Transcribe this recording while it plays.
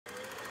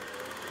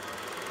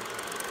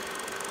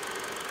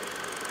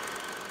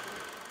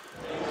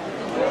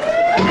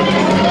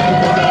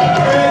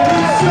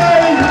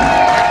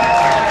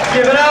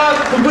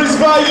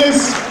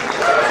Vegas.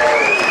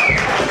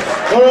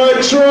 Alright,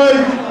 Troy,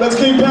 let's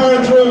keep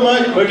powering through,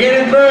 mate. We're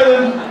getting through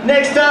them.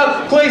 Next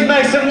up, please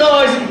make some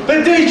noise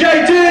for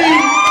DJ D!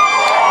 Yeah.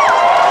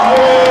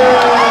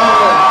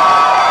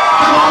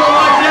 Come all the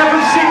way down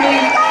from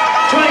Sydney,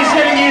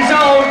 27 years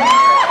old.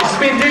 He's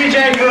been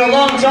DJing for a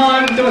long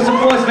time, doing some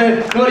voice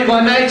for Naughty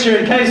by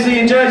Nature and Casey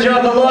and Jojo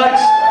of the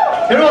likes.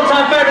 Their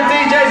all-time favourite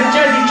DJs are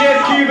Jazzy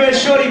Jeff, Cuba,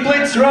 Shorty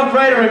Blitz, Rock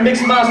Raider and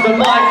Mixmaster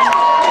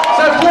Mike.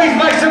 So please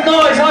make some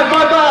noise, high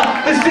five bar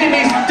for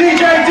Sydney's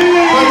DJ D!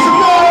 Make some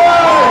noise!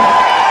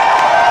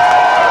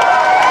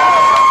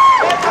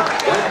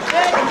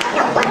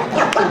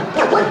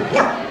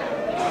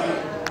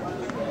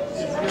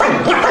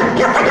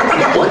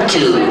 1,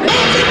 2.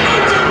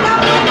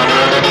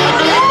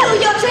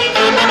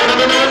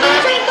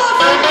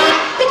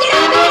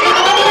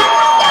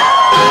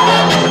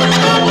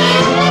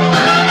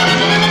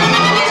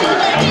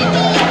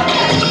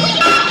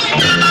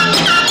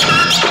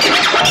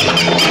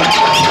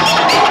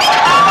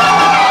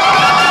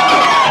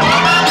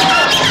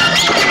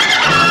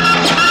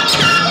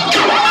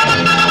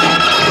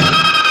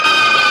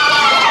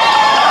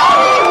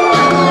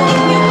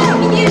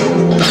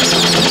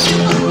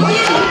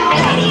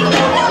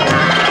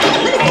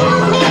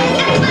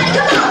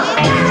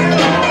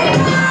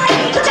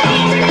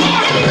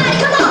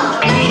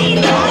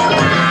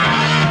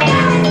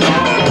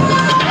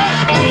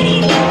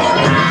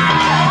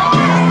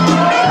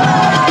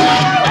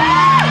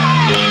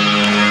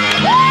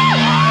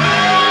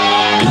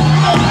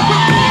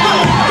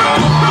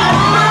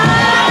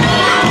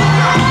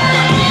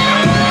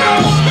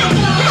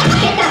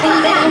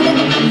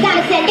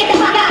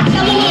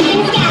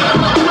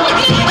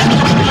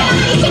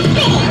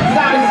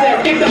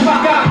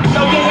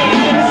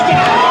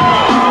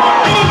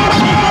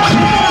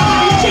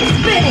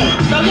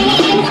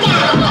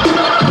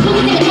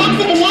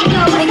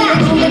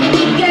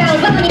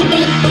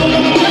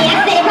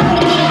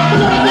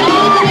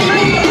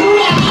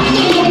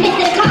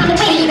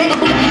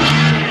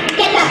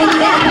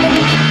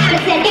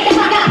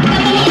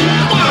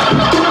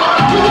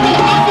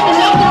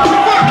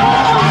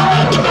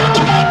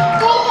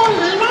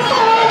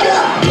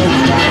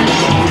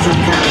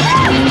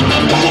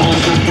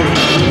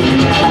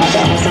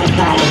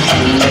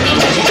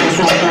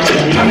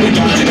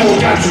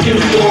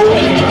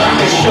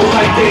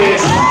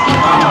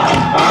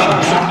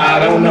 I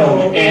don't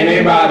know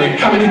anybody.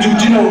 How many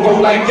dudes you know go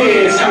like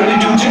this? How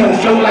many dudes you know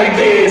flow like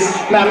this?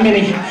 Not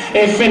many,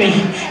 if any.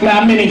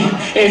 Not many,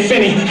 if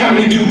any. How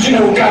many dudes you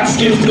know got the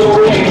skills to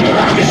go and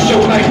rock a show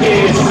like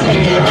this?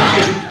 Spin the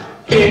rocket,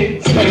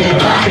 hit, spin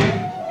the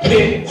rocket,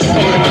 hit,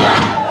 spin the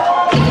rocket.